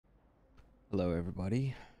Hello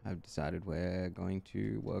everybody. I've decided we're going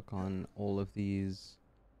to work on all of these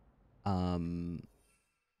um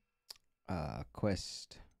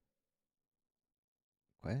quest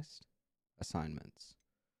assignments.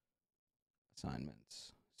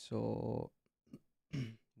 So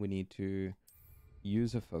we need to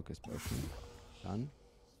use a focus potion. Done.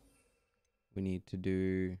 We need to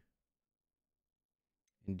do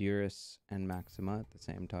Endurus and Maxima at the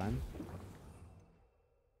same time.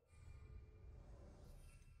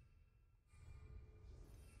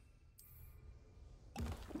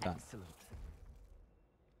 Done. Excellent.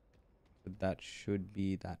 So that should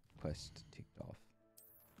be that quest ticked off.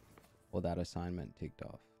 Or that assignment ticked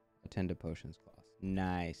off. Attend a potions class.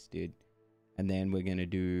 Nice, dude. And then we're gonna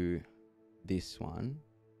do this one.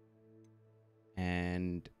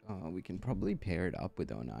 And we can probably pair it up with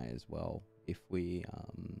Onai as well if we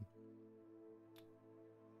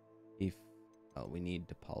we need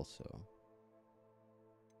Depulso.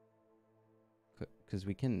 Because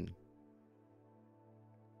we can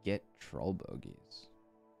get troll bogies.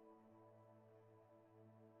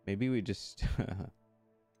 Maybe we just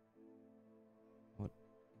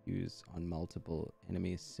use on multiple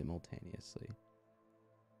enemies simultaneously.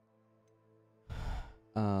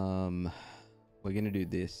 We're gonna do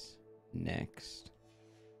this next.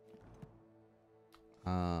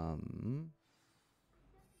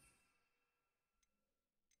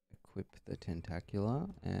 Equip the tentacular,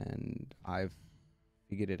 and I've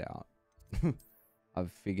figured it out. I've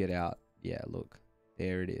figured out, yeah, look,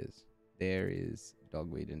 there it is. There is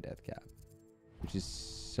Dogweed and Deathcap, which is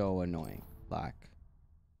so annoying. Like,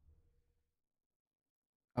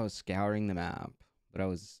 I was scouring the map, but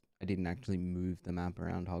I didn't actually move the map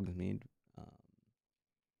around Hogsmeade,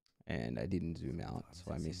 and I didn't zoom out,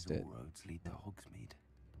 so I missed it. All roads lead to Hogsmeade.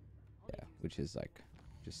 Yeah, which is like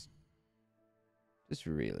just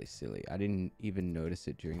really silly. I didn't even notice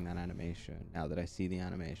it during that animation. Now that I see the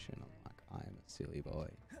animation, I'm like, I am a silly boy.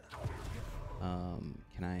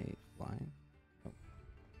 Can I fly? Oh.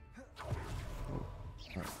 Oh.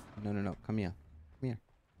 Oh. No, no, no. Come here. Come here.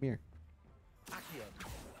 Come here.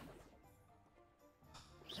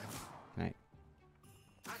 Can I?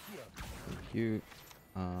 Thank you.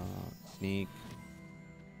 Sneak.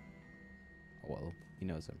 Oh, well, he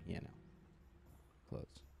knows I'm here now.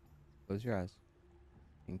 Close. Close your eyes.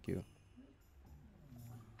 Thank you.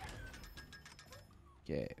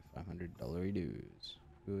 Okay, $500 dues.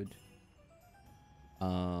 Good.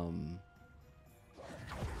 Now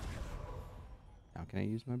can I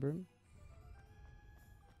use my broom?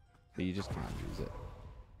 But you just can't use it.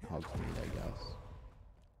 Hogsmeade, I guess.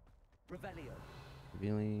 Revelio.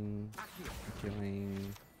 Revealing.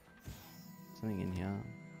 Killing. Something in here.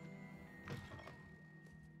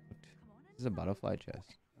 What? This is a butterfly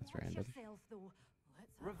chest. That's random.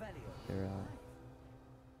 Revelio. There,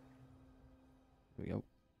 here we go.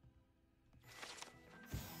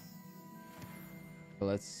 But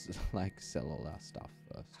let's like sell all our stuff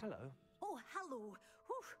first. Hello. Oh, hello.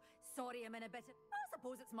 Whew. Sorry, I'm in a bit of... I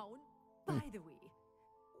suppose it's my own. By the way,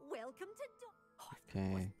 welcome to...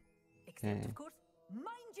 Okay. Except, of course,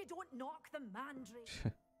 mind you don't knock the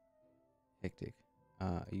mandrake. Hectic.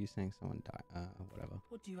 Are you saying someone died? Whatever.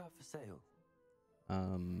 What do you have for sale?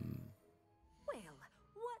 Well,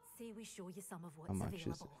 what say we show you some of what's How much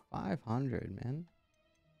available? is it? 500, man.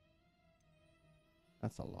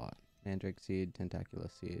 That's a lot. Mandrake seed, tentacular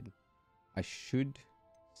seed. I should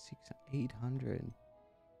 800.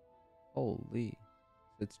 Holy.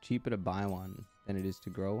 So it's cheaper to buy one than it is to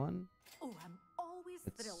grow one. Oh, I'm always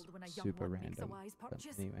It's thrilled when a young super one makes a random. wise But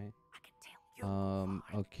purchase. anyway. I can tell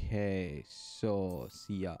you. Okay. So,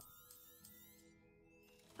 see ya.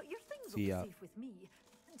 But your things See will ya. be safe with me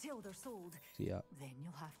until they're sold. See ya. Then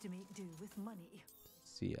you'll have to make do with money.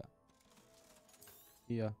 See ya.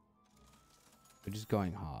 See ya. We're just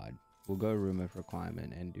going hard. We'll go room of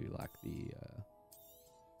requirement and do like the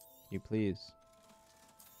can you please?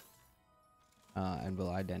 And we'll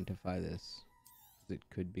identify this, 'cause it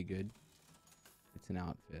could be good. It's an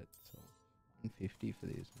outfit, so 150 for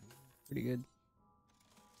these. Pretty good.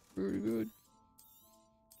 Pretty good.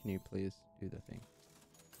 Can you please do the thing?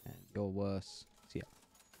 And you're worse. See ya.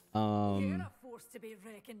 You're a force to be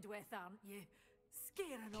reckoned with, aren't you?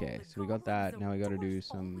 Scaring all Okay, the so we got goblins, that. Now we the gotta do door's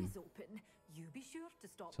some always open. You be sure to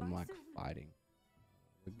stop by like soon. fighting.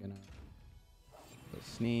 We're gonna go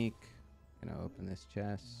sneak. Gonna open this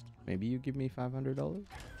chest. Maybe you give me $500.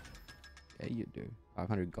 Yeah, you do.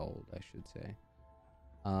 500 gold, I should say.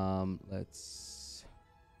 Let's.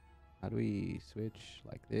 How do we switch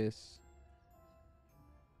like this?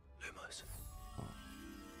 Lumos. Oh.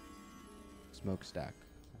 Smokestack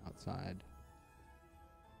outside.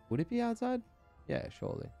 Would it be outside? Yeah,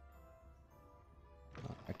 surely.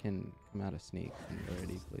 I can come out of sneak when you're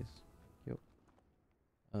ready, please. Yep.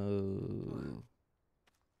 Oh.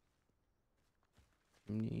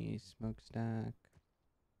 Chimney, smokestack.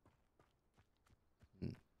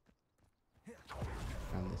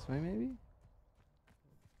 Around this way, maybe?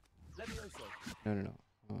 No, no,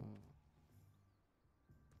 no.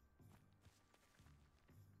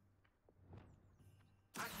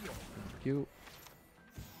 Thank you.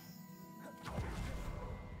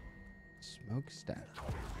 Smokestack.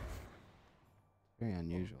 Very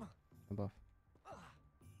unusual. Jump off.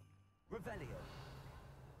 Revelio.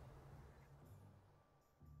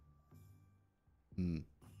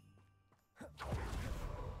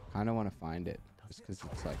 Kind of want to find it just because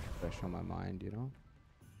it's like fresh on my mind, you know?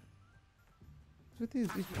 With these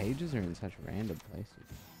pages are in such random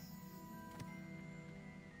places.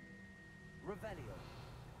 Revelio.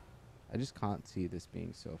 I just can't see this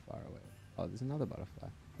being so far away. Oh, there's another butterfly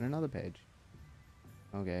and another page.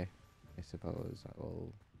 Okay, I suppose I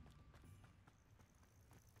will.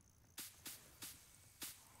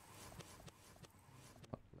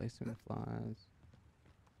 Placing flies.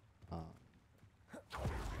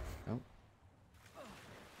 Nope.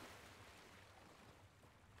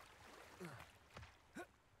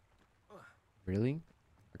 Really?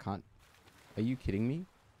 I can't. Are you kidding me?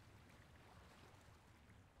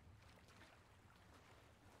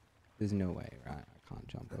 There's no way, right? I can't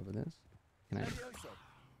jump over this. Can I?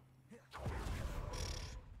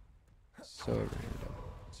 So random.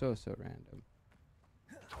 So random.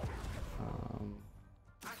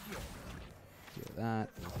 Do that.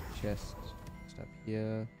 There's a chest just up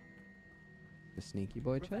here. The sneaky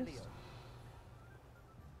boy chest.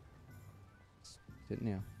 Sitting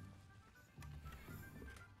here.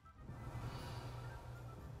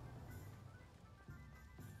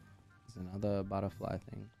 There's another butterfly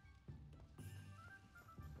thing.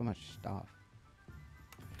 So much stuff.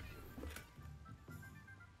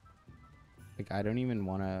 Like, I don't even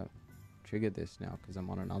want to trigger this now because I'm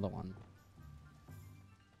on another one.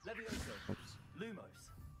 Oops. Lumos.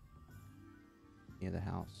 Near the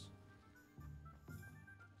house.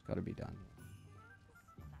 It's got to be done.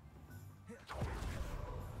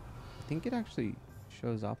 I think it actually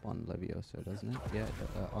shows up on Levioso, doesn't it? Yeah,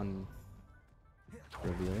 on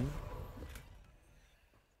revealing.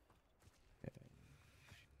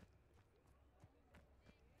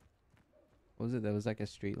 What was it? There was like a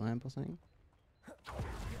street lamp or something?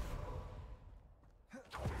 A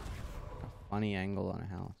funny angle on a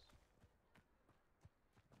house.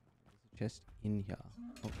 There's a chest in here.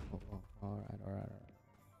 Oh. Alright.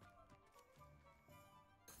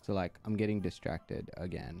 So like, I'm getting distracted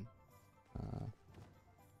again.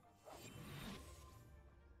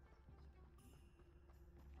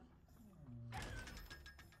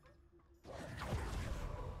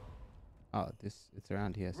 Oh, it's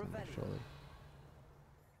around here somewhere, surely.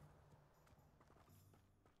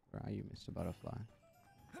 Where are you, Mr. Butterfly?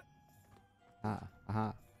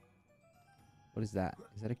 Aha. What is that?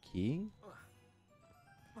 Is that a key?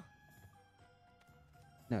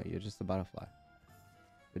 No, you're just a butterfly.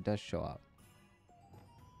 It does show up.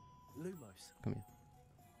 Lumos. Come here.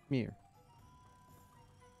 Come here.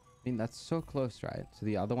 I mean, that's so close, right? So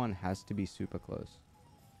the other one has to be super close.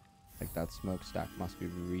 Like, that smokestack must be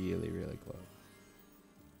really, really close.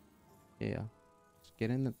 Yeah. Just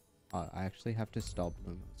get in the... I actually have to stop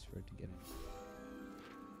Lumos for it to get in.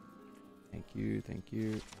 Thank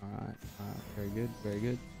you. Alright, very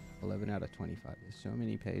good. 11 out of 25. There's so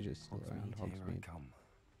many pages still around Hogsmeade.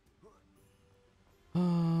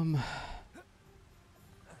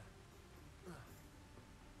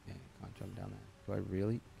 Yeah, can't jump down there.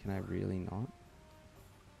 Can I really not?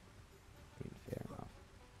 I mean, fair enough.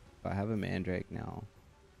 But I have a mandrake now.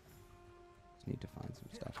 Just need to find some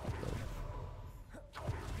stuff to kill.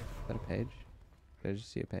 Is that a page? Did I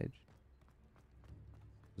just see a page?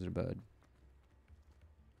 Was it a bird?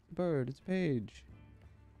 It's a bird, it's a page.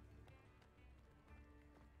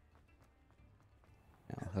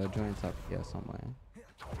 Now, her joint's up here somewhere.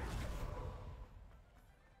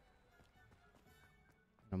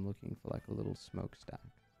 I'm looking for like a little smokestack.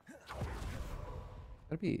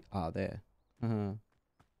 Gotta be... there.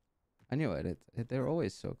 I knew it. They're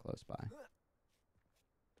always so close by.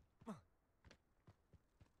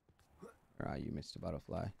 Where are you, Mr.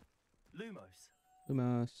 Butterfly?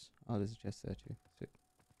 Lumos. Oh, there's a chest there too. Sick.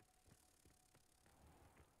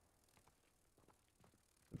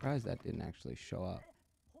 Surprised that didn't actually show up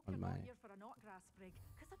on my...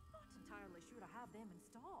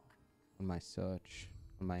 on my search.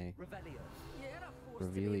 On my...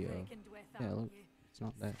 Revelio. Yeah, look. It's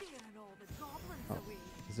not there. the goblins Oh, away.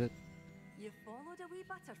 is it? You followed a wee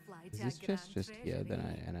butterfly Is to this a grand just here? Then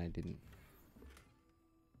treasure, I didn't.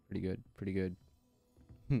 Pretty good. Pretty good.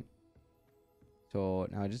 Hmm. So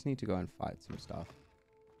now I just need to go and fight some stuff.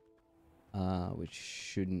 Which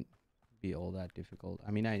shouldn't be all that difficult.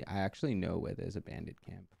 I mean, I actually know where there's a bandit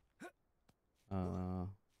camp.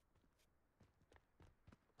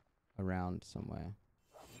 Around somewhere.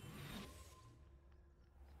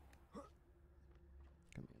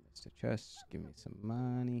 Come here, Mr. Chest. Give me some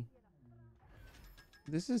money.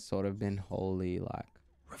 This has sort of been wholly like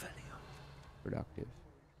productive.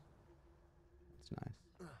 That's nice.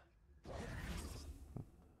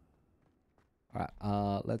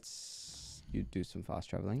 Alright, let's do some fast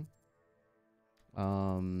traveling.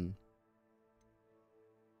 World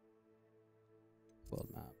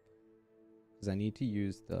map. Because I need to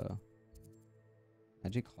use the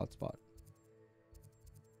magic hotspot.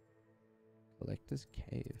 Collector's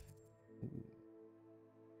Cave. Ooh.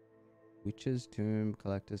 Witch's Tomb,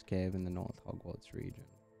 Collector's Cave in the North Hogwarts region.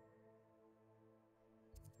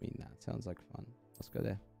 I mean, that sounds like fun. Let's go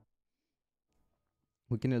there.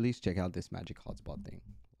 We can at least check out this magic hotspot thing.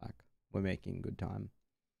 Like, we're making good time.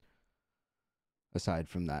 Aside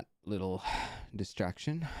from that little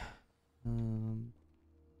distraction.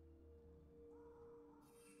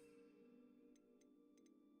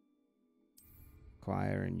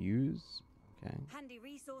 Acquire and use. Okay. Handy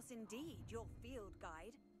resource indeed, your field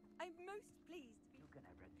guide. I'm most pleased to be...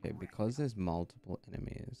 Okay, because there's multiple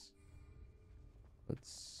enemies,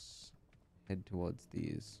 let's head towards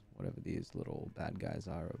these, whatever these little bad guys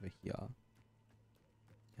are over here,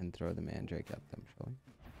 and throw the mandrake at them, shall we?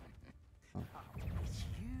 Oh.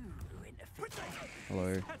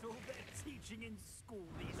 Hello.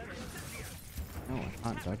 No, I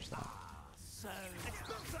can't dodge that.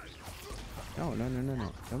 No.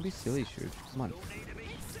 Don't be silly, Shuj. Come on.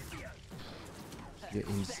 You're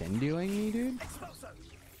incendioing me, dude?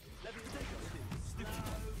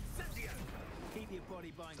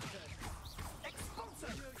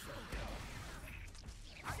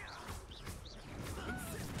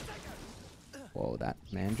 Whoa, that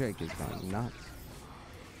mandrake is going nuts.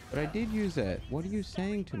 But I did use it. What are you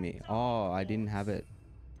saying to me? Oh, I didn't have it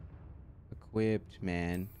equipped,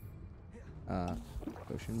 man.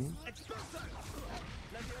 Potion me.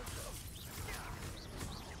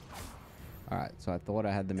 Alright, so I thought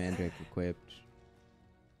I had the mandrake equipped.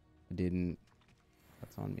 I didn't.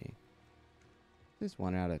 That's on me. This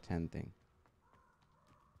 1 out of 10 thing.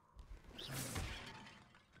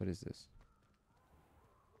 What is this?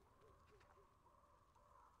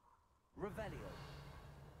 Revelio.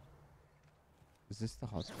 Is this the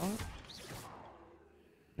hotspot?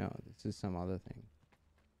 No, this is some other thing.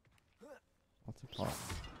 What's a pot?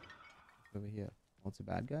 Over here. Lots of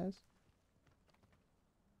bad guys?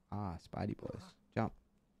 Ah, Spidey boys. Jump.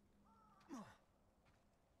 I'm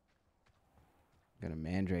gonna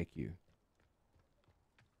mandrake you.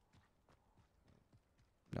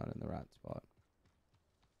 Not in the right spot.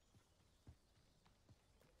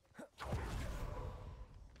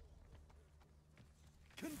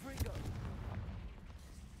 Confringo.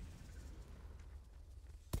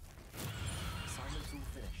 Assignment's all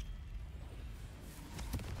finished.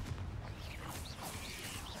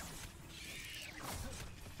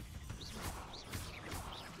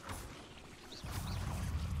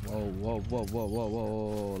 Whoa.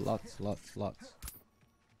 Lots.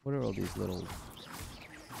 What are all these little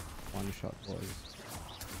one-shot boys?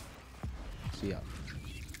 See ya.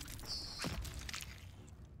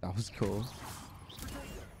 That was cool.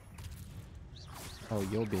 Oh,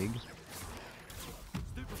 you're big.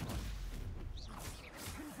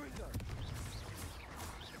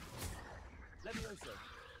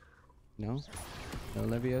 No? No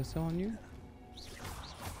Levioso on you?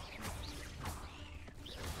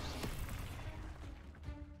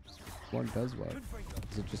 What does work?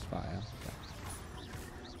 Is it just fire? Okay.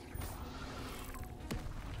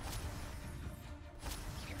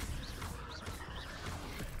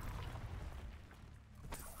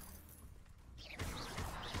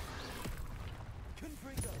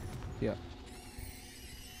 Yeah.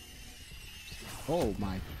 Oh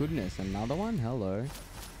my goodness, another one? Hello.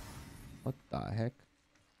 What the heck?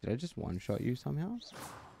 Did I just one-shot you somehow?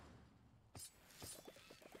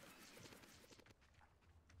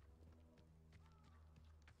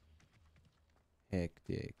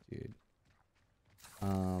 Hectic, dude.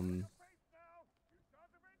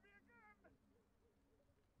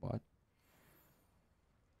 What?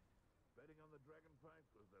 Betting on the dragon fight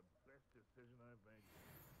was the best decision I've made.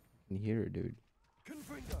 I can hear it, dude.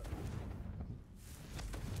 Confringo.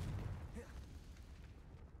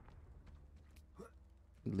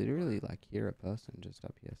 literally like hear a person just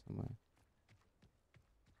up here somewhere.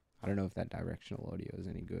 I don't know if that directional audio is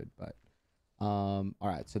any good, but all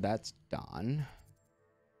right, so that's done.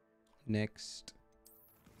 Next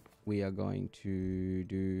we are going to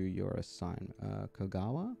do your assignment.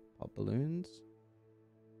 Kogawa, pop balloons.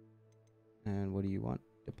 And what do you want?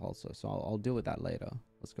 Depulsor. So I'll deal with that later.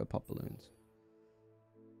 Let's go pop balloons.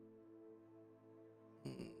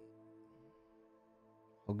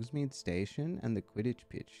 Hogsmeade Station and the Quidditch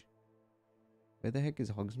pitch. Where the heck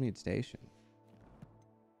is Hogsmeade Station?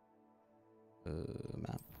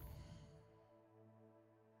 Map.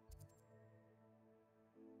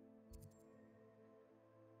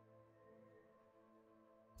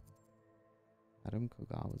 Adam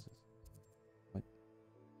Kogawa's. What?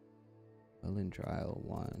 Berlin Trial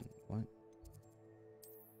 1. What?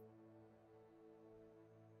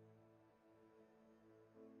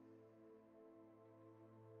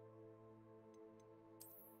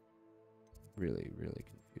 Really, really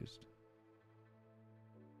confused.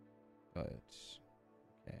 Got it.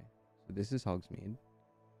 Okay. So this is Hogsmeade.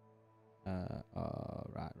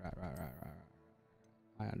 Right.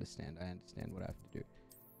 I understand what I have to do.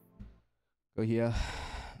 Go here.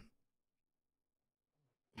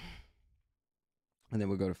 And then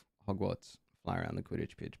we'll go to Hogwarts, fly around the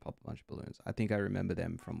Quidditch pitch, pop a bunch of balloons. I think I remember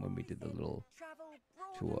them from when we did the little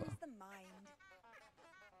tour.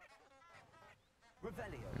 Is there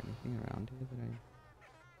anything around here that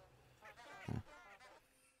I...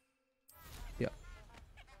 Yeah.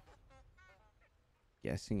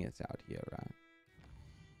 Guessing it's out here, right?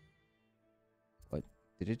 What?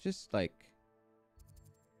 Did it just, like...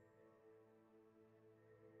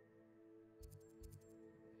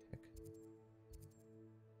 Heck.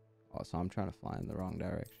 Oh, so I'm trying to fly in the wrong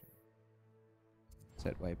direction.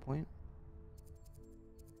 Set waypoint.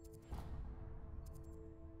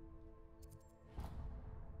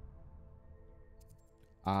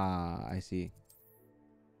 Ah, I see.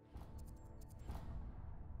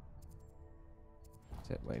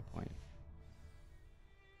 Set waypoint.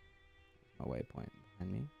 My waypoint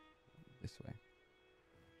behind me. This way.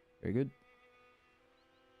 Very good.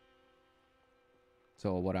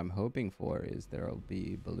 So what I'm hoping for is there will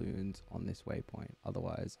be balloons on this waypoint.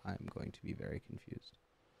 Otherwise, I'm going to be very confused.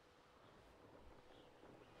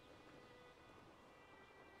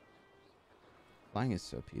 Flying is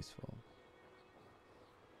so peaceful.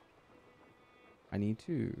 I need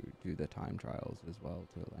to do the time trials as well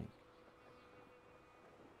to like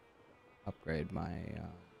upgrade my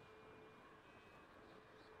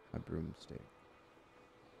my broomstick.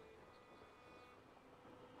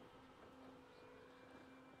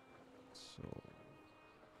 So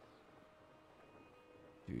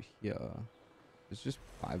do here. There's just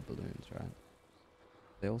 5 balloons, right?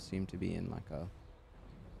 They all seem to be in like a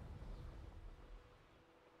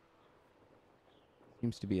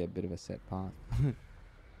seems to be a bit of a set path.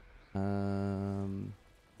 And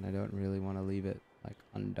I don't really want to leave it like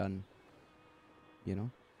undone, you know?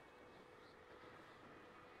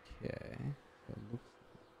 Okay. So it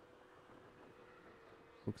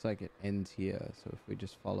looks like it ends here, so if we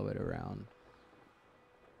just follow it around,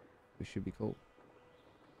 we should be cool.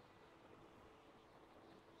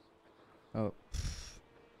 Oh,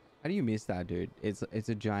 how do you miss that, dude? It's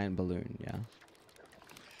a giant balloon, yeah.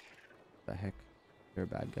 The heck? You're a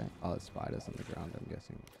bad guy. Oh, it's spiders on the ground, I'm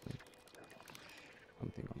guessing.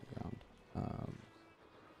 Something on the ground.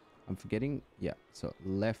 I'm forgetting. Yeah, so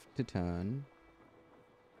left to turn.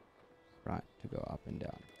 Right to go up and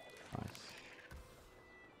down. Nice.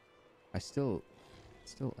 It still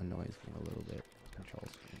annoys me a little bit. Control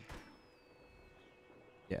screen.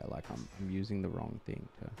 Yeah, like I'm using the wrong thing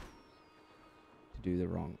to do the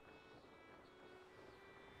wrong.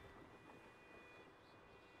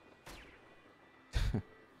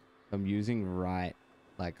 I'm using right,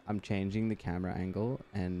 like I'm changing the camera angle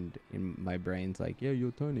and in my brain's like, yeah,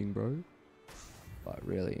 you're turning, bro. But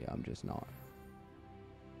really, I'm just not.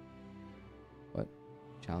 What?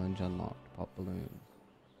 Challenge unlocked. Pop balloons.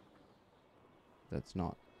 That's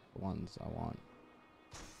not the ones I want.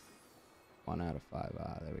 1 out of 5.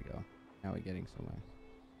 Ah, there we go. Now we're getting somewhere.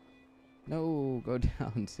 No, go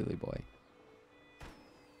down, silly boy.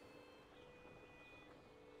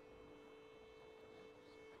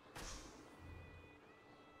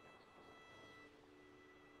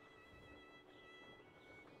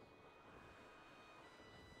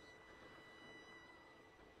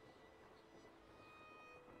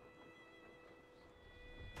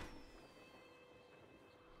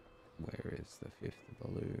 Where is the 5th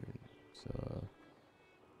balloon? So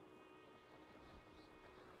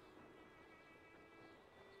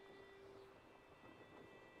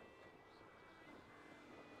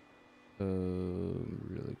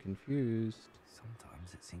confused.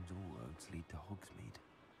 Sometimes it seems all roads lead to Hogsmeade.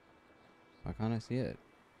 Why can't I see it?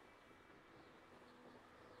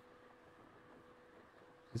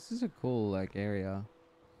 This is a cool, like, area.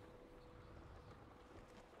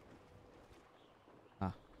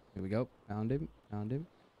 Ah, here we go. Found him. Found him.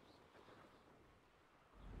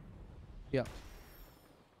 Yep.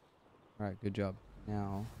 Alright, good job.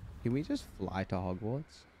 Now, can we just fly to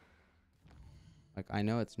Hogwarts? Like, I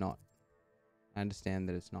know it's not... I understand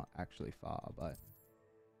that it's not actually far, but...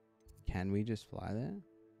 Can we just fly there?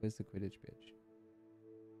 Where's the Quidditch pitch?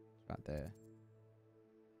 It's right there.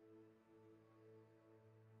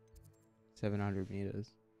 700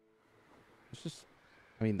 meters. It's just...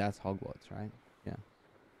 I mean, that's Hogwarts, right? Yeah.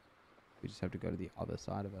 We just have to go to the other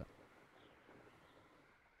side of it.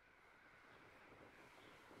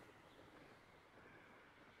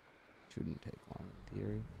 Shouldn't take long in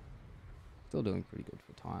theory. Still doing pretty good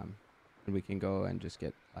for time. And we can go and just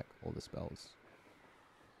get like all the spells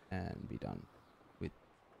and be done with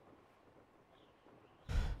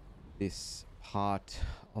this part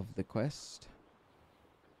of the quest.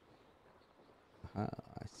 Aha,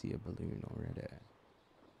 I see a balloon already.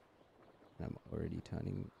 And I'm already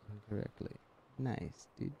turning incorrectly. Nice,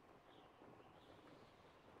 dude.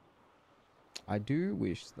 I do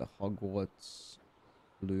wish the Hogwarts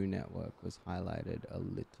Blue network was highlighted a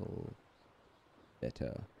little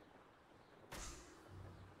better.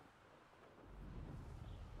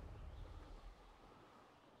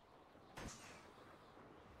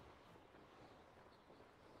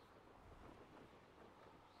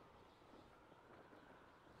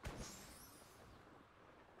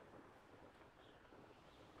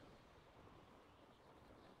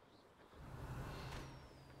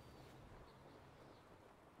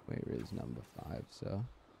 Where is number 5, sir?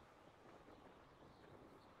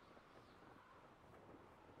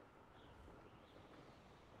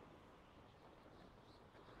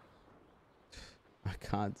 I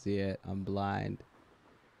can't see it. I'm blind.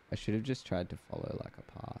 I should have just tried to follow like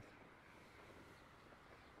a path.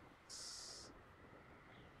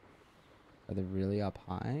 Are they really up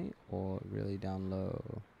high or really down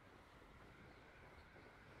low?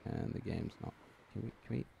 And the game's not. Can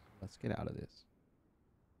we? Let's get out of this.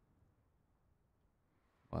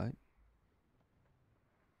 What?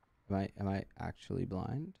 Am I actually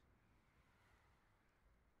blind?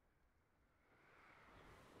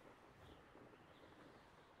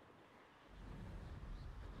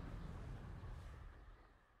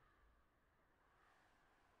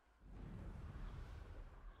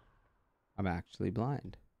 I'm actually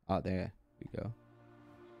blind. Oh, there we go.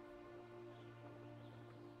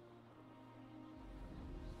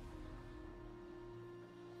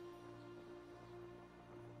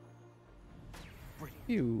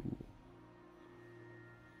 Phew.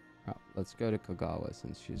 Oh, let's go to KOGAWA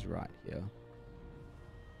since she's right here.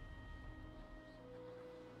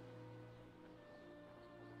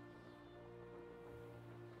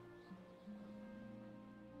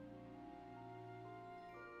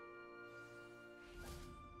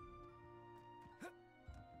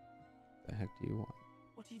 The heck do you want?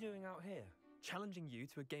 What are you doing out here? Challenging you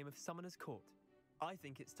to a game of Summoner's Court. I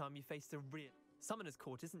think it's time you faced a real... Summoner's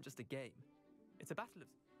Court isn't just a game. It's a battle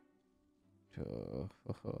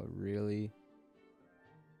of... really?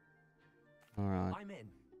 Alright. I'm in.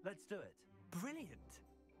 Let's do it. Brilliant!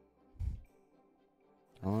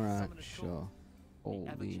 Alright, Summoner's sure. Court, the Holy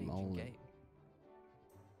ever-changing moly. game.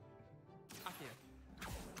 Akio.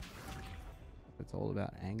 It's all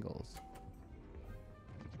about angles.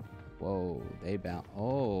 Whoa, they bounce.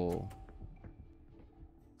 Oh.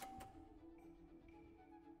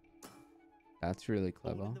 That's really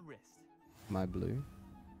clever. All in the wrist. My blue.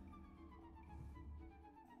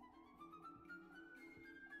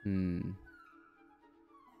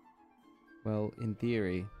 Well, in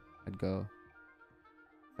theory, I'd go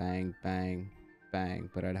bang, bang, bang,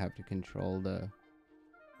 but I'd have to control the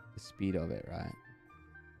speed of it, right?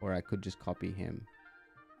 Or I could just copy him.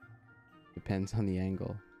 Depends on the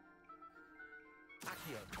angle.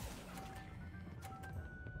 Akio.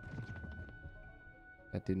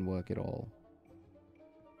 That didn't work at all.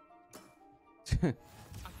 Akio.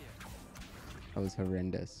 That was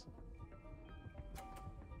horrendous.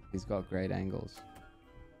 He's got great angles.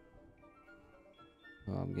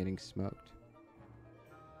 Oh, I'm getting smoked.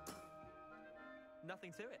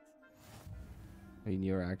 Nothing to it. I mean,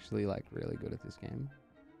 you're actually like really good at this game.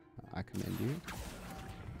 I commend you.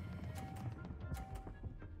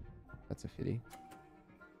 That's a fitty.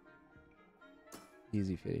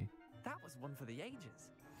 Easy fitty. That was one for the ages.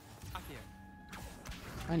 Akio.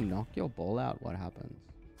 I knock your ball out, what happens?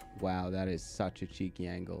 Wow, that is such a cheeky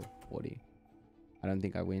angle. 40. I don't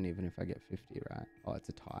think I win even if I get 50, right? Oh, it's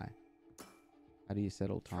a tie. How do you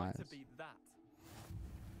settle Try ties? to beat that.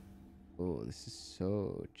 Oh, this is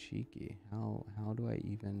so cheeky. How do I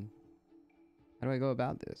even... How do I go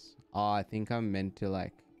about this? Oh, I think I'm meant to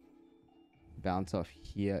like bounce off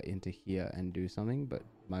here into here and do something, but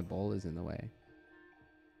my ball is in the way.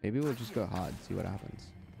 Maybe we'll just go hard, see what happens.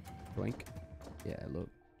 Doink. Yeah, look.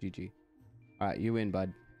 GG. Alright, you win,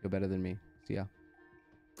 bud. You're better than me. See ya.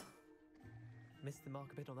 Missed the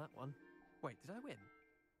mark a bit on that one. Wait, did I win?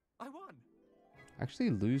 I won! Actually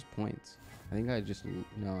lose points. I think I just...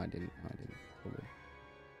 No, I didn't. No, I didn't. All good.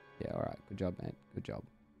 Yeah, alright. Good job, mate. Good job.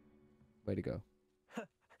 Way to go.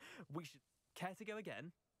 We should... Care to go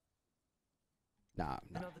again? Nah,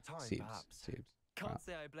 nah. Another time, Seems. perhaps. Can't Right.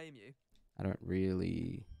 say I blame you. I don't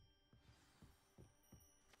really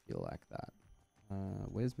feel like that.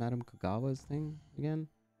 Where's Madame Kogawa's thing again?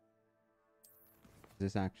 Is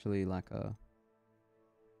this actually like a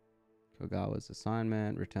Kogawa's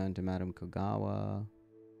assignment? Return to Madame Kogawa.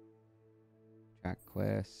 Track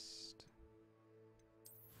quest.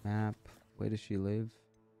 Map. Where does she live?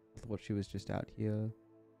 I thought she was just out here.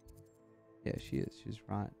 Yeah, she is. She's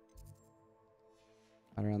right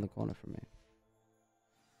around the corner from me.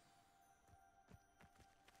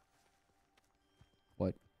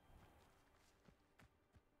 What?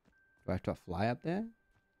 Do I have to fly up there?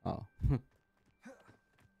 Oh. I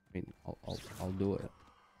mean, I'll do it.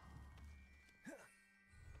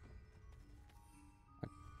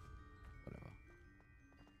 Whatever.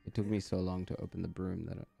 It took me so long to open the broom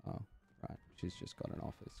that oh, right. She's just got an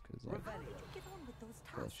office because like How did you get on with those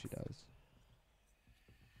what else tasks? she does.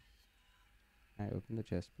 Can I open the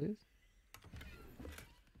chest, please?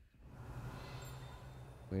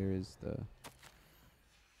 Where is the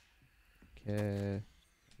care?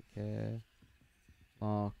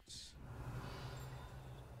 Locked.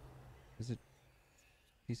 Is it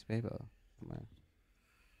piece of paper somewhere?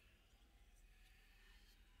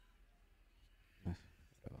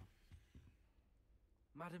 Whatever.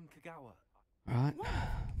 Madam Kogawa. Right.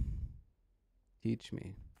 Teach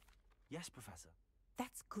me. Yes, Professor.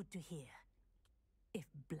 That's good to hear. If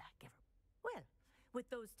black ever... Well, with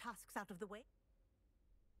those tasks out of the way,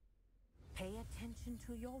 pay attention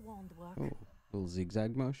to your wand work. Oh, little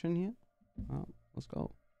zigzag motion here. Oh, let's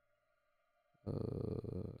go.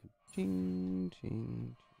 Ching,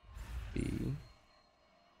 ching, B.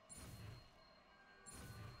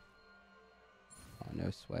 Oh, no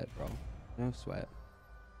sweat, bro. No sweat.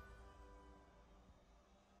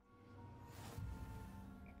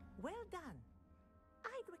 Well done.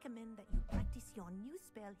 I'd recommend that you practice your new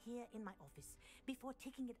spell here in my office before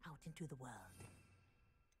taking it out into the world.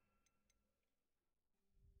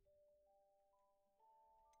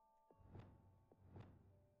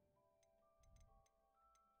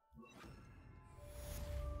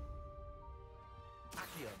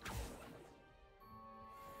 Accio.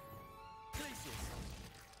 Glacius.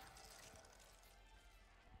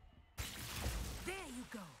 There you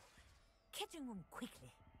go. Catching on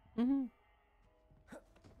quickly. Mm-hmm.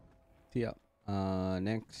 So yeah,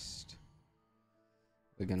 next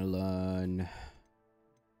we're gonna learn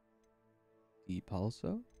the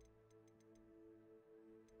pulsar.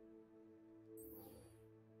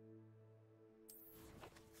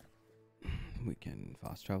 We can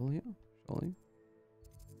fast travel here, surely.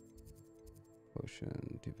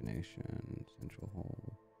 Potion, divination, central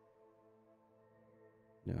hall.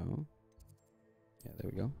 No. Yeah,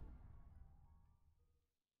 there we go.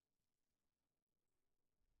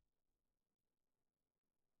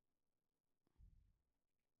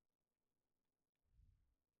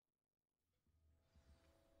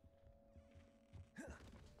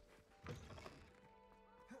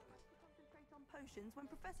 Concentrate on potions when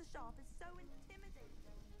Professor Sharp is so intimidating.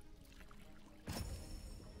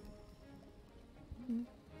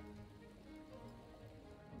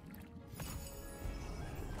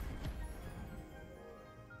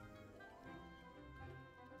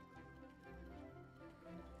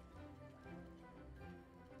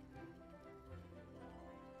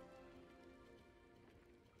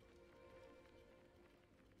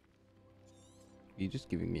 Are you just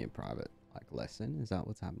giving me a private like lesson? Is that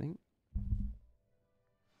what's happening?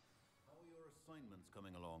 How are your assignments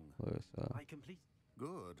coming along? Closer. I complete.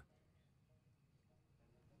 Good.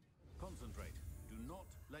 Concentrate. Do not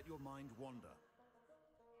let your mind wander.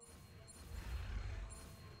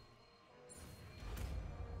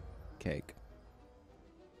 Cake.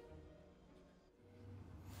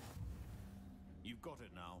 You've got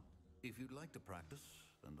it now. If you'd like to practice,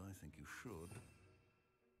 and I think you should,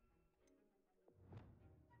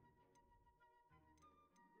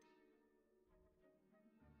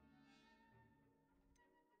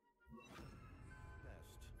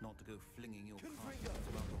 not to go flinging your cartons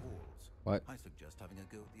around the halls. What? I suggest having a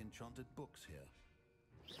go at the enchanted books here.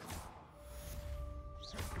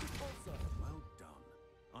 Well done.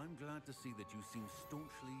 I'm glad to see that you seem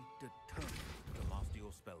staunchly determined to master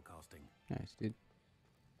your spellcasting. Nice, dude.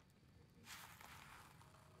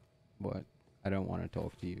 What? I don't want to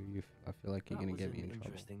talk to you. I feel like you're That gonna was get me an in trouble.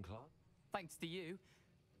 interesting class. Thanks to you.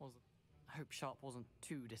 I hope Sharp wasn't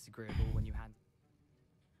too disagreeable when you had.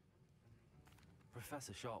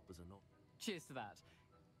 Professor Sharp was annoying. Cheers to that.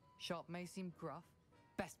 Sharp may seem gruff.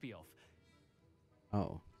 Best be off.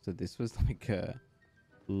 Oh, so this was like a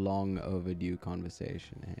long overdue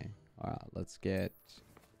conversation, hey? Alright, let's get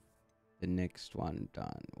the next one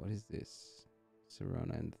done. What is this?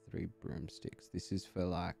 Serona and 3 broomsticks. This is for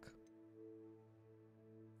like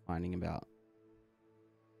finding about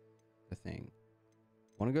the thing.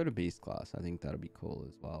 I want to go to beast class. I think that'll be cool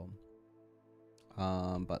as well.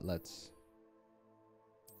 But let's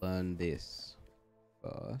learn this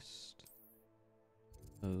first.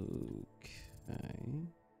 Okay.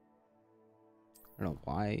 I don't know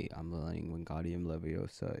why I'm learning Wingardium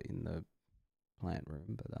Leviosa in the plant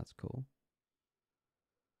room, but that's cool.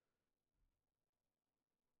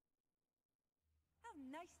 How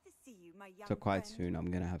nice to see you, my young So quite friend. soon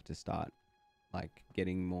I'm gonna have to start like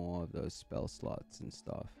getting more of those spell slots and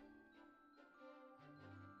stuff.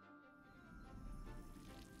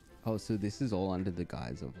 Oh, so this is all under the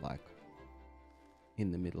guise of like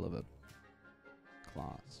in the middle of a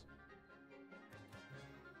class.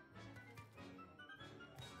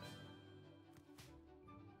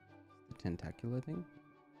 The tentacular thing?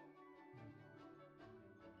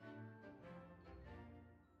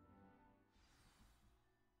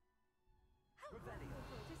 How wonderful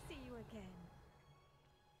to see you again.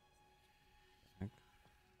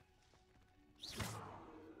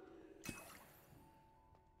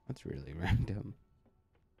 That's really random.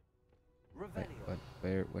 Wait, Revelio.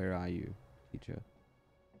 what? Where are you, teacher?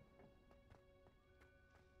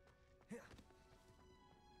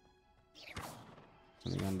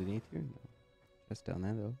 Something underneath you? No. Just down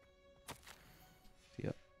there though.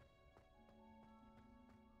 Yep.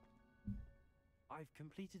 I've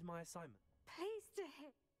completed my assignment. Pleased to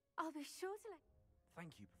hear. I'll be sure to let.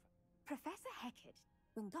 Thank you, Professor. Professor Hecat,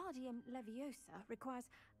 Wingardium Leviosa requires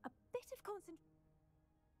a bit of concentration.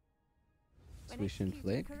 When Swish and executed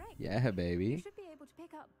flick. correctly, Yeah, You baby. should be able to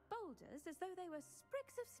pick up boulders as though they were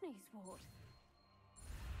sprigs of sneezewort.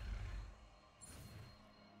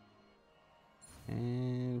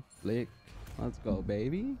 And flick. Let's go,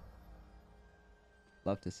 baby.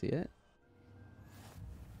 Love to see it.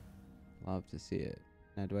 Love to see it.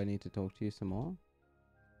 Now, do I need to talk to you some more?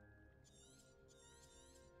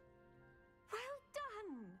 Well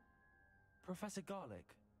done! Professor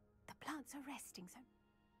Garlic. The plants are resting, so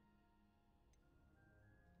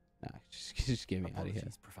Nah, just get me out of here.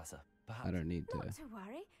 Apologies, Professor. Perhaps. I don't need to. not to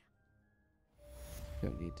worry.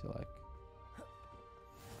 Don't need to like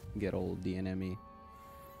get all DNM-y.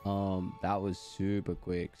 That was super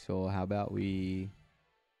quick. So how about we?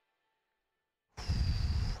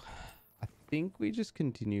 I think we just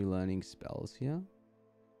continue learning spells here.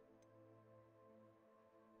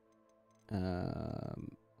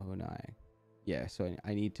 Oh no. Yeah, so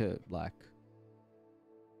I need to like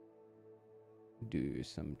do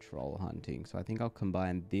some troll hunting. So I think I'll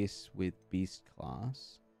combine this with beast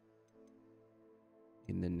class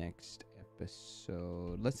in the next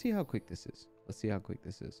episode. Let's see how quick this is. Let's see how quick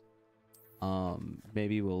this is.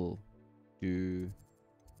 Maybe we'll do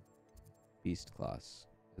beast class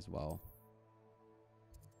as well.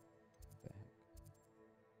 What the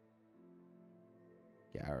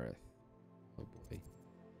heck? Gareth. Oh boy.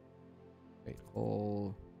 Great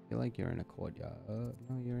Hall. I feel like you're in a courtyard. No,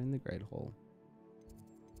 you're in the Great Hall.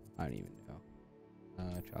 I don't even know.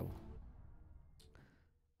 Travel.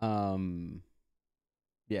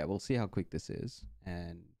 Yeah, we'll see how quick this is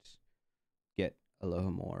and get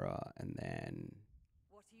ALOHAMORA and then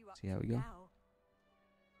What are you up see how to we go. now?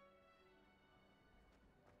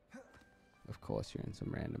 Of course you're in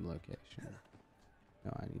some random location.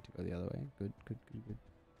 No, I need to go the other way. Good, good, good, good.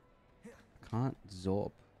 I can't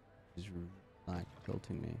zorp. It's like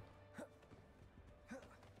tilting me.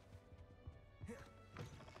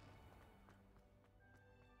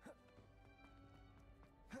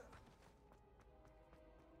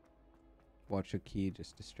 Watch a key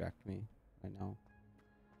just distract me right now.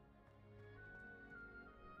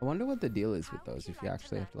 I wonder what the deal is with How would those if you like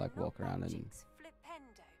actually have to learn like the walk around and Lockmagic's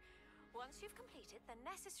Flipendo? Once you've completed the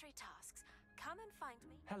necessary tasks, come and find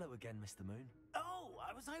me. Hello again, Mr. Moon. Oh,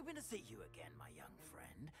 I was hoping to see you again, my young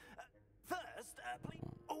friend. First, please,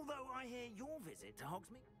 although I hear your visit to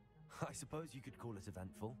Hogsmeade. I suppose you could call it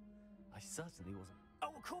eventful. I certainly wasn't.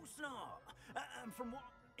 Oh, of course not. And from what...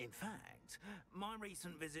 In fact, my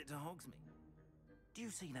recent visit to Hogsmeade. Do you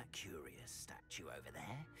see that curious statue over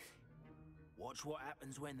there? Watch what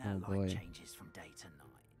happens when that Oh, light boy. changes from day to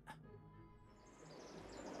night.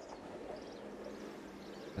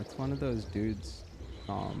 That's one of those dudes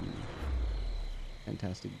from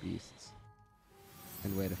Fantastic Beasts.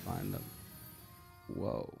 And where to find them.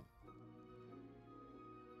 Whoa.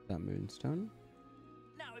 That moonstone?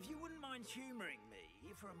 Now, if you wouldn't mind humouring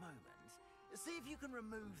me for a moment, see if you can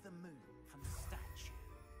remove the moon from the statue.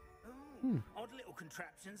 Ooh, odd little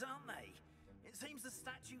contraptions, aren't they? It seems the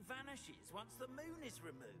statue vanishes once the moon is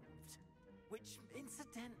removed. Which,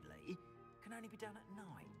 incidentally, can only be done at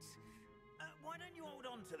night. Why don't you hold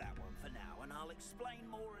on to that one for now, and I'll explain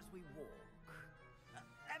more as we walk.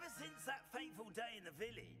 Ever since that fateful day in the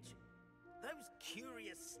village, those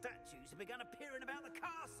curious statues have begun appearing about the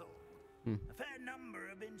castle. A fair number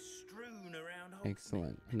have been strewn around Hogsmeade.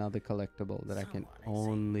 Excellent. Another collectible that I can Someone, it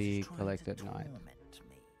only seems, is trying collect to at night. torment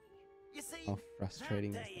me. You see, How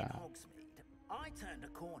frustrating that is day that? in Hogsmeade, I turned a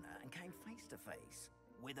corner and came face to face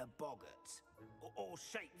with a boggart, or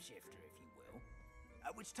shapeshifter, if you will,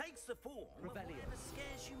 which takes the form of whatever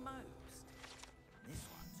scares you most. This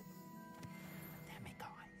one's a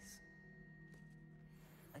demiguise.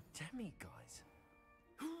 A demiguise?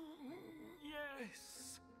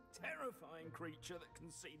 Yes! Terrifying creature that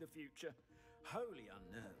can see the future. Wholly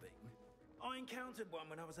unnerving. I encountered one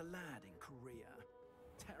when I was a lad in Korea.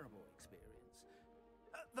 Terrible experience.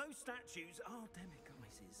 Those statues are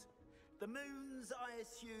demiguises. The moons, I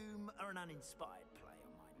assume, are an uninspired play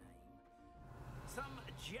on my name. Some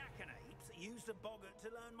jackanapes used a boggart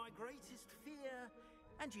to learn my greatest fear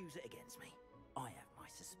and use it against me. I have my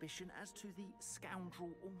suspicion as to the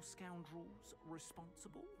scoundrel or scoundrels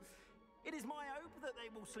responsible. It is my hope that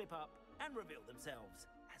they will slip up and reveal themselves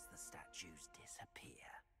as the statues disappear.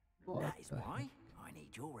 That is why I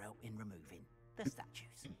need your help in removing the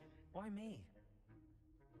statues. Why me?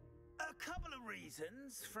 A couple of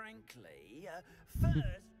reasons, frankly.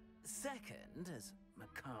 First, second, as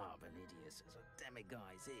macabre and hideous as a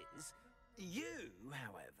demiguise is, you,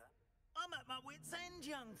 however, I'm at my wit's end,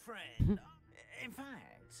 young friend. In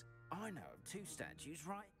fact, I know of two statues,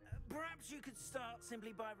 right? Perhaps you could start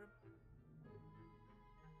simply by...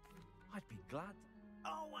 I'd be glad.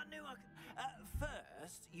 Oh, I knew I could.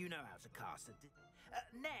 First, you know how to cast a...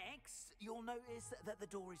 next, you'll notice that the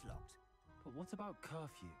door is locked. But what about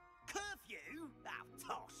curfew? Curfew? Oh,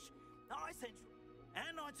 tosh. I sent you...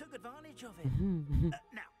 And I took advantage of it.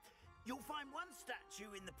 Now, you'll find one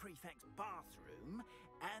statue in the prefect's bathroom,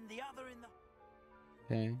 and the other in the...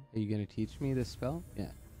 Okay, are you gonna teach me this spell?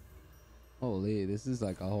 Yeah. Holy, this is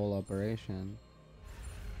like a whole operation.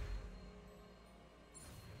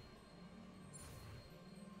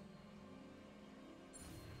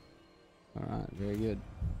 Alright, very good.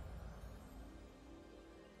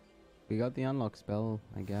 We got the unlock spell,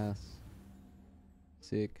 I guess.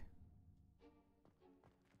 Sick.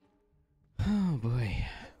 Oh boy.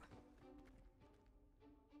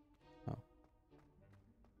 Oh.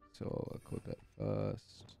 So equip it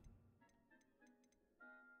first.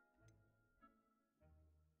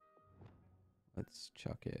 Let's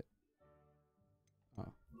chuck it. Oh,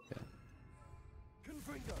 okay.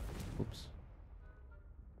 Oops.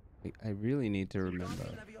 I really need to remember.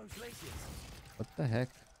 What the heck?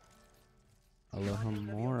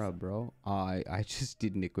 ALOHAMORA, bro. I just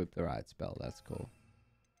didn't equip the right spell. That's cool.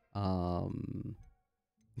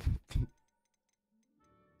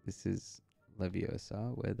 This is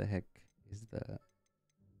Leviosa. Where the heck is the...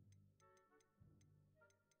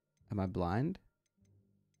 Am I blind?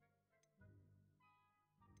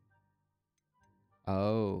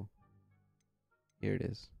 Oh. Here it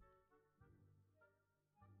is.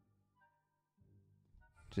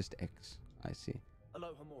 Just X. I see.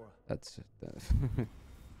 ALOHAMORA. That's the...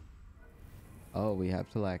 Oh, we have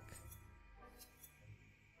to like...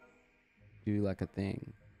 do like a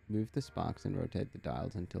thing. Move the sparks and rotate the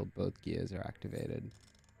dials until both gears are activated.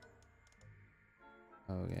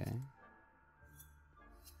 Okay.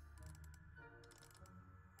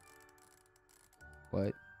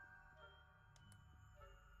 What?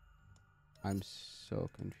 I'm so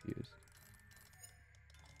confused.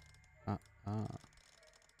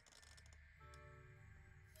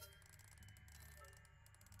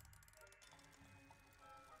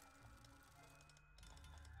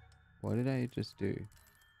 What did I just do?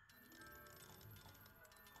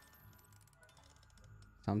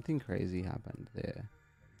 Something crazy happened there.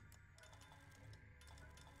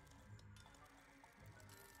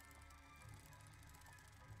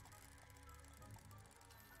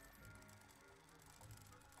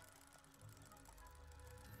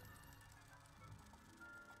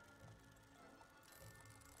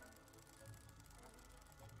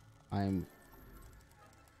 I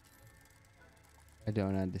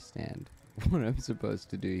don't understand what I'm supposed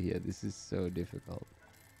to do here. This is so difficult.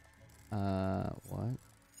 What?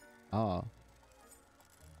 Oh.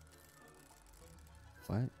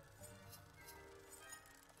 What?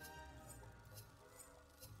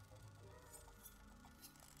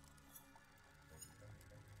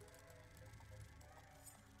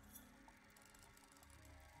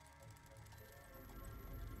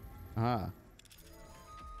 Ah.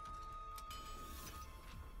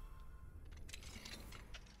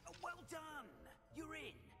 Well done! You're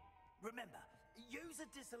in. Remember, use a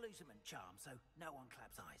disillusionment charm so no one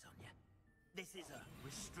claps eyes on you. This is a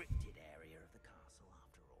restricted area of the castle,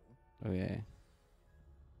 after all. Okay.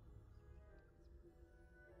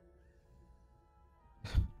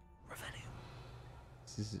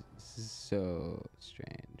 This is so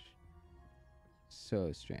strange.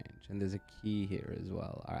 So strange. And there's a key here as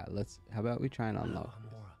well. Alright, how about we try and unlock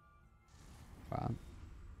this? Right.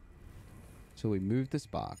 So we move this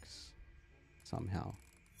box somehow.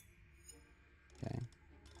 Okay.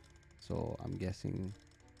 So I'm guessing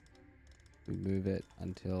we move it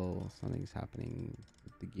until something's happening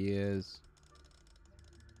with the gears.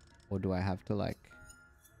 Or do I have to like...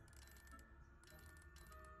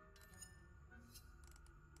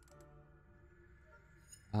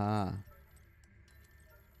 Ah.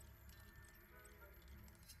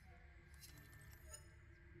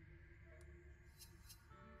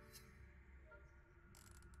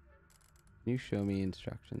 Can you show me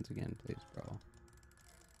instructions again, please, bro?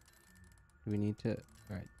 Do we need to...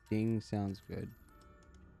 Alright, ding sounds good.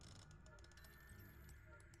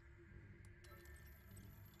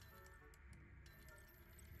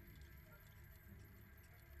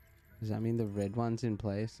 Does that mean the red one's in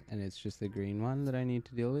place and it's just the green one that I need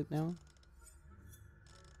to deal with now?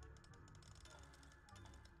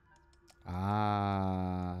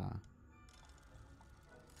 Ah.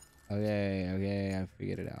 Okay, I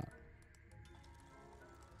figured it out.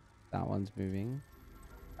 That one's moving.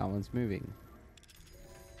 That one's moving.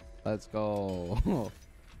 Let's go.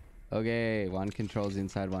 Okay, one controls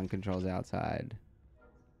inside, one controls outside.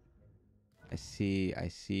 I see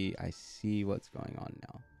what's going on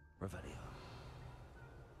now. Revelio.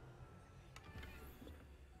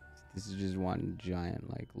 This is just one giant,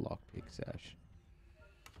 like, lockpick sesh.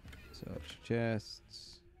 Search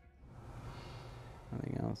chests.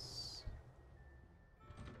 Nothing else.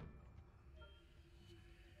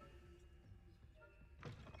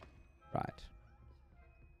 Right.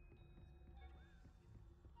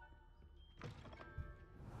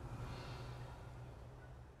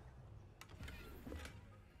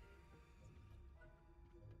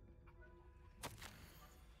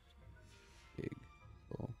 Big.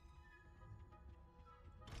 Cool.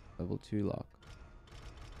 Level 2 lock.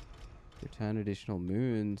 Return additional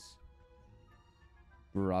moons.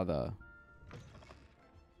 Brother.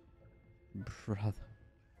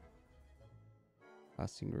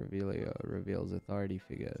 Casting Revelio reveals authority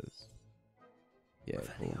figures. Yeah,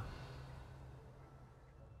 cool.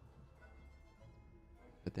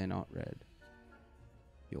 But they're not red.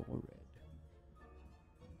 You're red.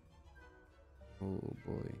 Oh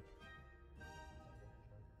boy.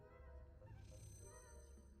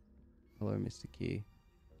 Hello, Mr. Key.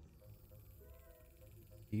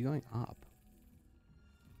 Are you going up?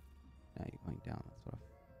 No, you're going down. That's what I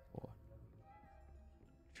thought.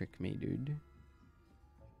 Trick me, dude.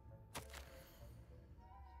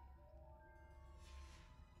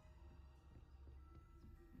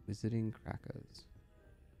 Visiting crackers.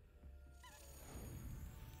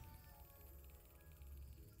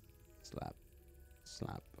 Slap.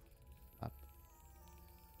 Slap. Slap.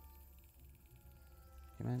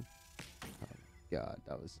 Come on. Oh, God,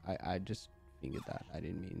 that was... I just fingered that. I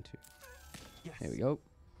didn't mean to. Yes. There we go.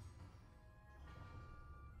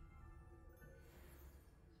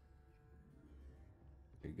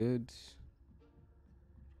 Very good.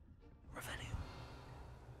 Revelio.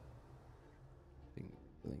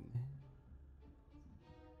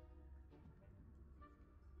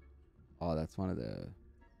 Oh, that's one of the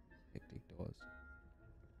hectic doors.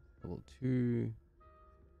 Level 2.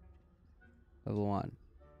 Level 1.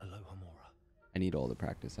 ALOHAMORA. I need all the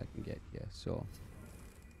practice I can get here, so...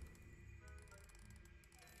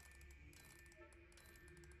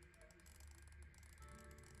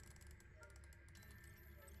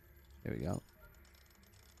 There we go.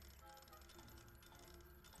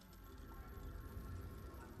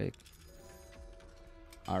 Pick.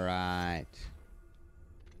 Alright.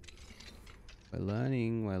 We're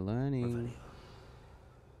learning, we're learning.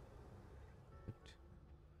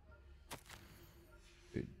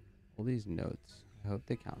 Dude, all these notes. I hope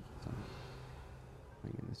they count for something.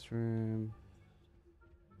 Something in this room.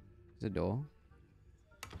 There's a door.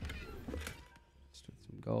 Just with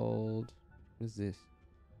some gold. What is this?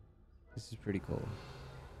 This is pretty cool.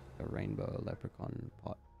 A rainbow leprechaun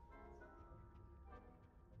pot.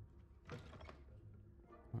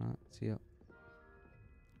 Alright, see ya.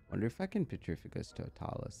 Wonder if I can Petrificus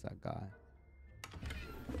Totalis that guy.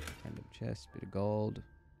 Random chest, bit of gold.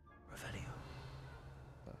 Revelio.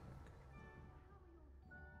 What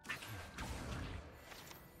the heck?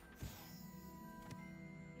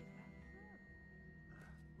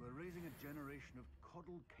 We're raising a generation of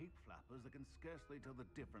coddled cape flappers that can scarcely tell the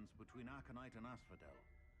difference between Aconite and Asphodel.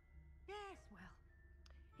 Yes, well,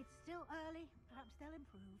 it's still early. Perhaps they'll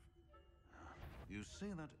improve. You say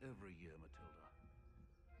that every year, Matilda.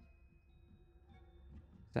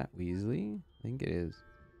 Is that Weasley? I think it is.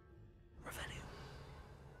 Revelio.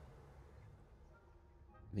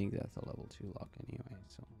 I think that's a level 2 lock anyway,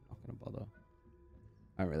 so I'm not gonna bother.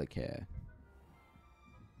 I don't really care.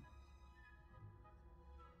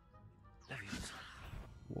 Leviosa.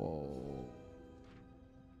 Whoa.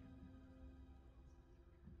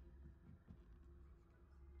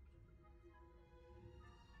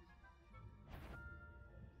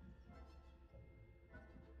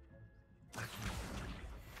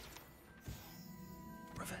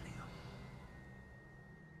 Revelio.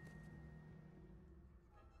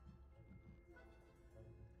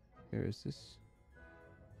 Where is this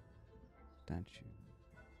statue?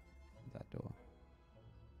 That door.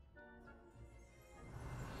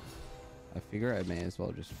 I figure I may as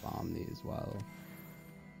well just farm these while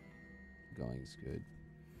going's good.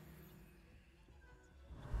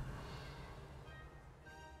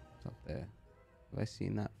 It's up there. Have I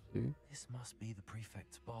seen that flue? This must be the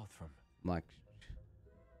prefect's bathroom. I'm like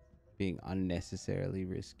being unnecessarily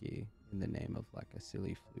risky in the name of like a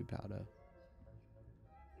silly flue powder.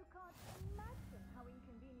 You can't imagine how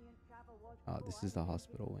inconvenient travel was. Oh, this is the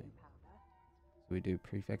hospital wing. So we do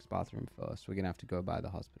prefect's bathroom first. We're gonna have to go by the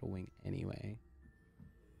hospital wing anyway.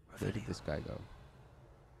 Where did this guy go?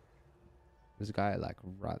 There's a guy like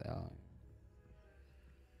right there.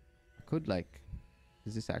 I could like,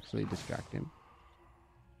 does this actually distract him?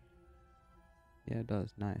 Yeah, it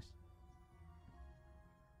does. Nice.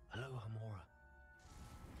 ALOHAMORA.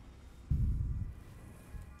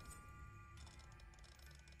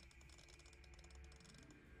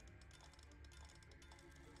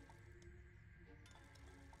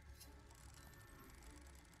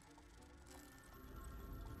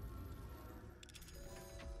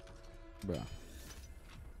 Bruh.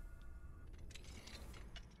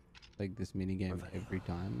 Like this minigame every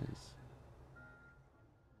time is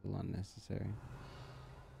a little unnecessary.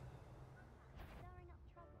 Stirring up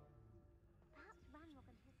trouble. Perhaps Ranrock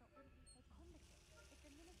and Hyssop wouldn't be so combative if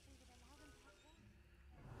the ministry would allow them to have one.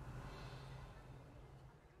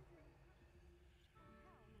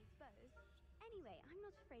 I suppose. Anyway, I'm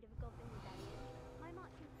not afraid of a goblin rebellion. My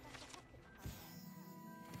marching professor Hopkins comes.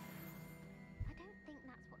 I don't think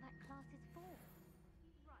that's what that class is for.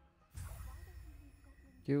 Right. Why don't we leave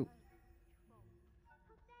goblins Cute. alone?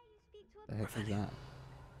 How dare you speak to a The heck is that?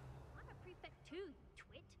 I'm a prefect too, you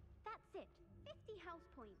twit. That's it. 50 house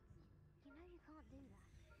points. You know you can't do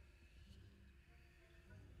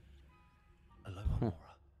that.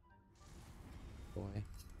 ALOHAMORA. Boy.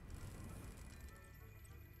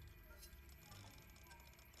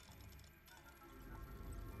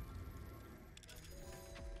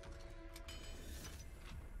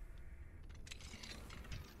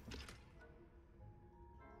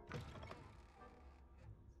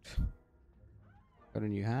 Got a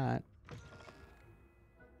new hat.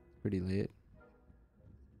 It's pretty lit.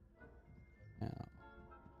 Now,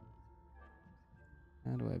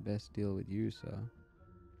 how do I best deal with you, sir?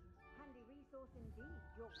 Handy resource indeed,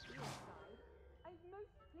 your field guide. I'm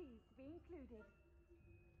most pleased to be included.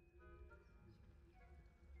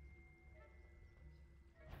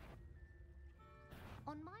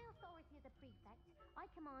 On my authority as a prefect, I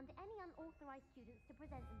command any unauthorized students to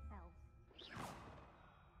present themselves.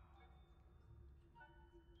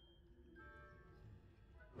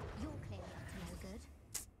 You're clearly up to no good.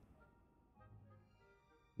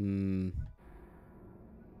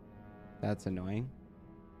 That's annoying.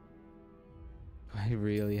 I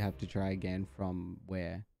really have to try again from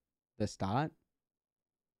where? The start?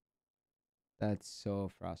 That's so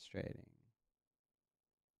frustrating.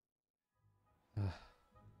 Ugh.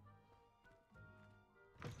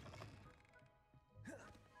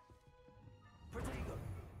 Protego.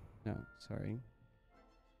 No, sorry.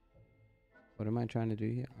 What am I trying to do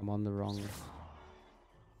here? I'm on the wrong...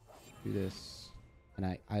 Do this. And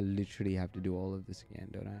I literally have to do all of this again,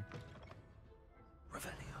 don't I?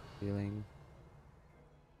 Revelio. Healing.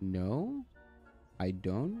 No, I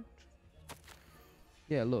don't.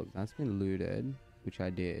 Yeah, look, that's been looted, which I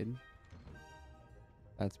did.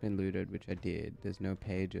 That's been looted, which I did. There's no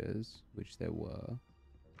pages, which there were.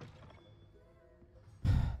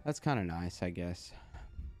 That's kind of nice, I guess.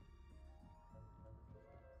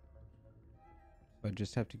 So I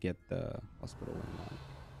just have to get the hospital one now.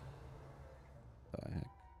 What the heck?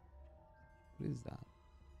 What is that?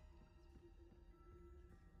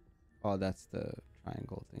 Oh, that's the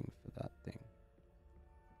triangle thing for that thing.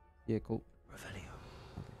 Yeah, cool.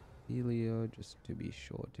 Helio, just to be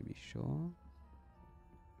sure,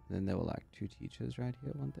 Then there were like 2 teachers right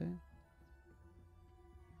here, weren't there?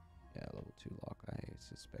 Yeah, level 2 lock, I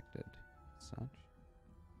suspected such.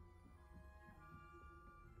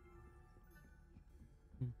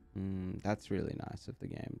 That's really nice of the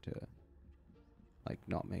game to like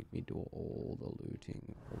not make me do all the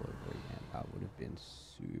looting all over again. That would have been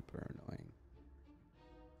super annoying.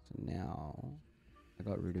 So now I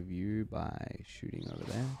got rid of you by shooting over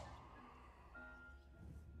there.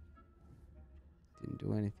 Didn't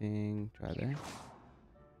do anything. Try there.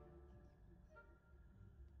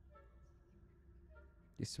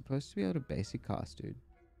 You're supposed to be able to basic cast, dude.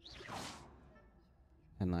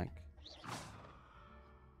 And like,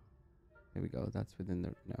 there we go. That's within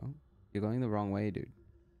the, no. You're going the wrong way, dude.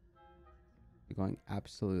 You're going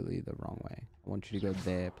absolutely the wrong way. I want you to go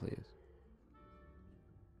there, please.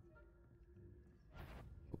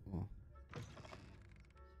 Oh.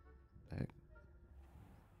 The heck?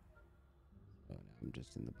 Oh no, I'm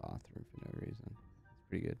just in the bathroom for no reason. It's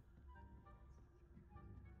pretty good.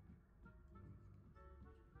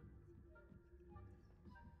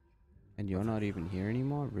 And you're not even here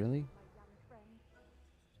anymore? Really?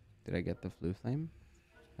 Did I get the flu flame?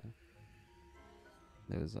 Okay.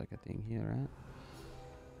 There was like a thing here, right?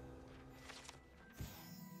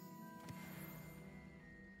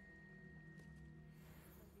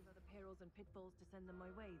 Plenty of other perils and pitfalls to send them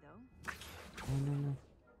my way, though. Oh, no, no.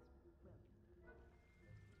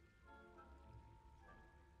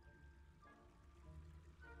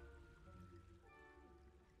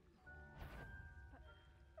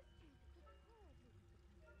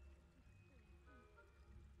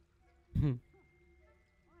 I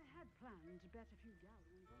had planned to bet a few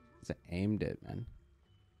gallons on It's aimed it, man.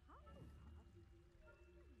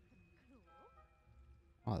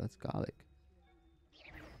 Oh, that's garlic.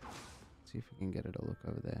 Let's see if we can get it to look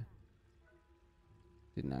over there.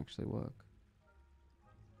 Didn't actually work.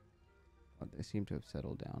 But they seem to have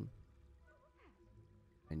settled down.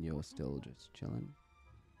 And you're still just chilling.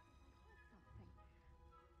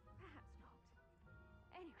 Perhaps not.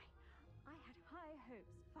 Anyway, I had high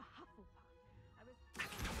hopes for Hufflepuff. I was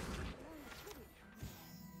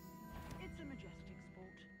It's a majestic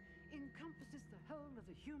sport. Encompasses the whole of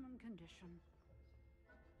the human condition.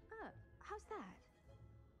 How's that?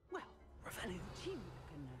 Well, teamwork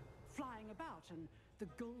and flying about and the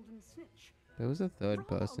golden snitch. There was a third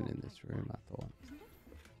person in this room, I thought. Isn't it?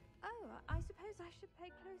 Oh, I suppose I should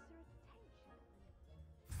pay closer attention.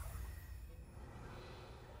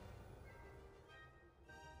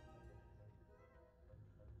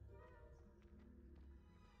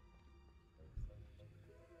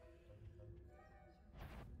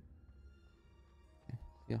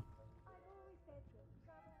 Yeah.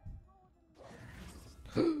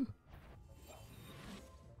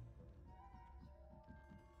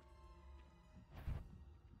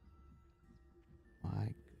 My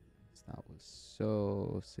goodness, that was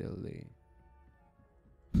so silly.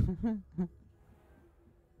 I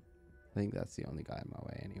think that's the only guy in my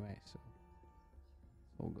way anyway, so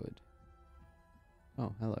it's all good.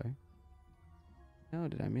 Oh, hello. Oh,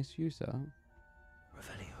 did I miss you, sir?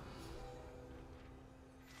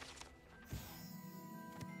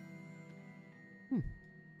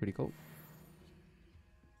 Pretty cool.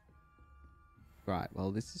 Right, well,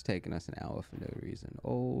 this has taken us an hour for no reason.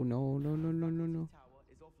 Oh, no, no, no, no, no, no. Tower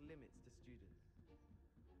is off limits to students.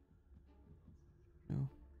 No.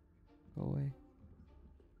 Go away.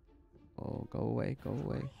 Oh, go away, go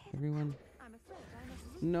away. Everyone. I'm afraid I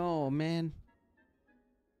must. No, man.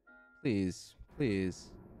 Please, please.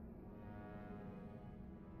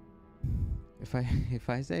 If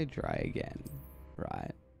I say try again,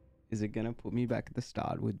 right? Is it gonna put me back at the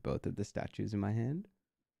start with both of the statues in my hand?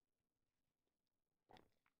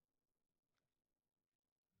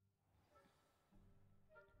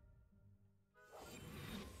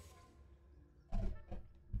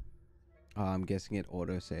 Oh, I'm guessing it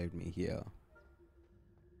auto-saved me here.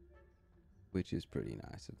 Which is pretty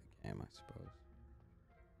nice of the game, I suppose.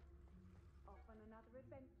 Off on another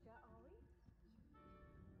adventure, are we?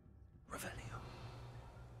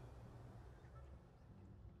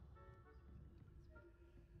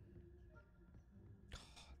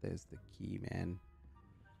 there's the key, man.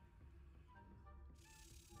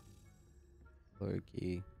 Low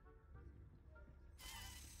key.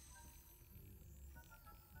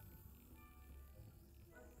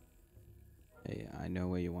 Hey, I know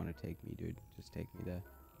where you want to take me, dude. Just take me there.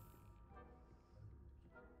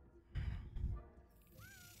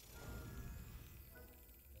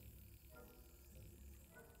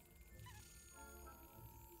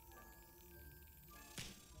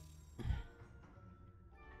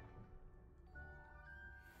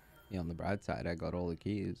 Yeah, on the bright side, I got all the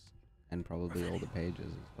keys and probably all the pages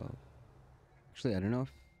as well. Actually, I don't know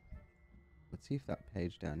if... Let's see if that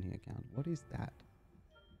page down here counted. What is that?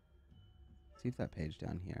 See if that page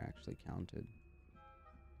down here actually counted.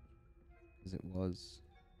 Because it was...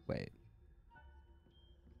 Wait.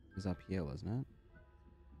 It was up here, wasn't it?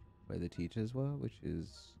 Where the teachers were, which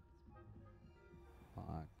is...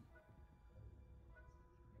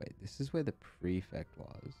 Wait, this is where the prefect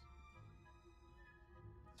was.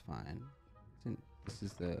 It's fine. This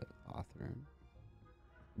is the bathroom.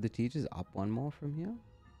 The teacher's up one more from here?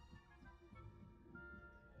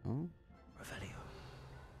 Oh? Revelio.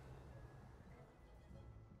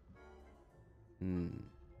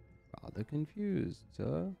 Rather confused,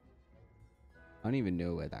 sir. I don't even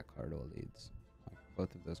know where that corridor leads. Like,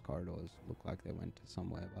 both of those corridors look like they went to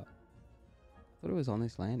somewhere, but I thought it was on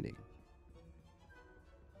this landing.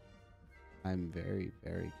 I'm very,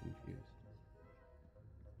 very confused.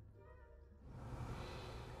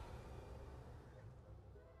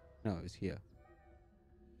 No, it was here.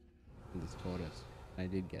 And this tortoise. I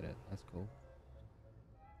did get it. That's cool.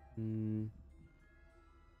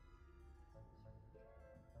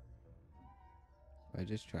 I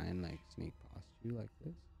just try and like sneak past you like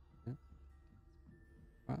this. Yeah.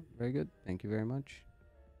 Wow, very good. Thank you very much.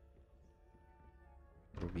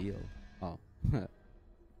 Reveal. Oh.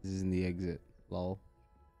 This isn't the exit. Lol.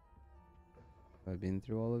 Have I been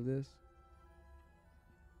through all of this?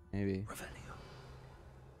 Maybe. Revelio.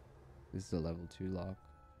 This is a level 2 lock.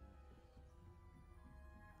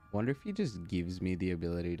 Wonder if he just gives me the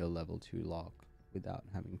ability to level 2 lock without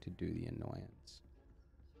having to do the annoyance.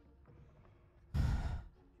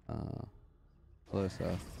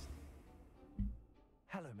 Closer.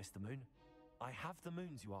 Hello, Mr. Moon. I have the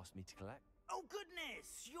moons you asked me to collect. Oh,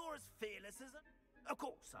 goodness! You're as fearless as a... Of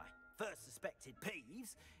course, I first suspected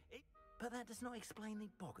Peeves, but that does not explain the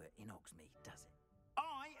boggart in Hogsmeade, does it?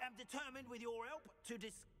 I am determined with your help to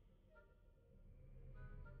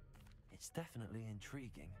It's definitely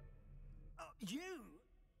intriguing. You?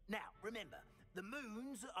 Now, remember, the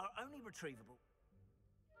moons are only retrievable.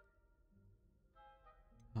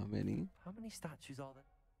 How many? How many statues are there?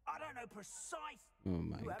 I don't know precise. Oh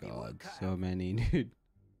my You have your work god, cut so out. many, dude.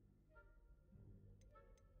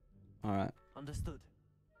 Alright. Understood.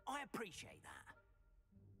 I appreciate that.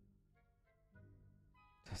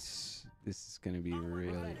 This is gonna be I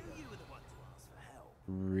really, knew you were the one to ask for help.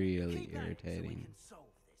 really Keep going so we irritating. can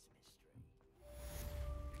solve this mystery.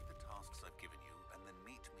 Complete the tasks I've given you, and then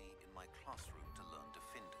meet me in my classroom to learn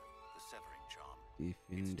Defindo, the severing charm. It's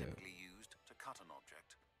Defindo. typically used to cut an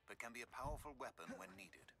object, but can be a powerful weapon when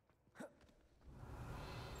needed.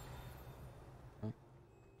 What?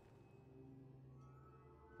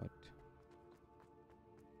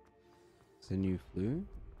 It's a new flu?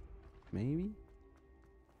 Maybe?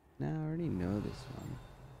 Nah, I already know this one.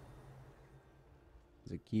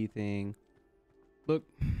 There's a key thing. Look,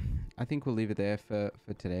 I think we'll leave it there for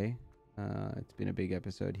today. It's been a big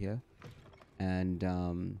episode here. And,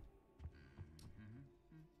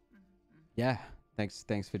 yeah,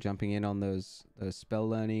 thanks for jumping in on those spell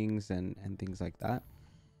learnings and things like that.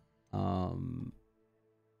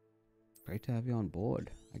 Great to have you on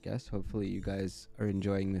board, I guess. Hopefully you guys are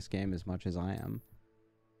enjoying this game as much as I am.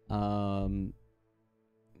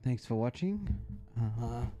 Thanks for watching.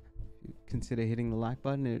 Consider hitting the like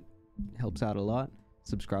button. It helps out a lot.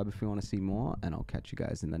 Subscribe if you want to see more, and I'll catch you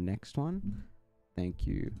guys in the next one. Thank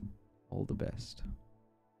you. All the best.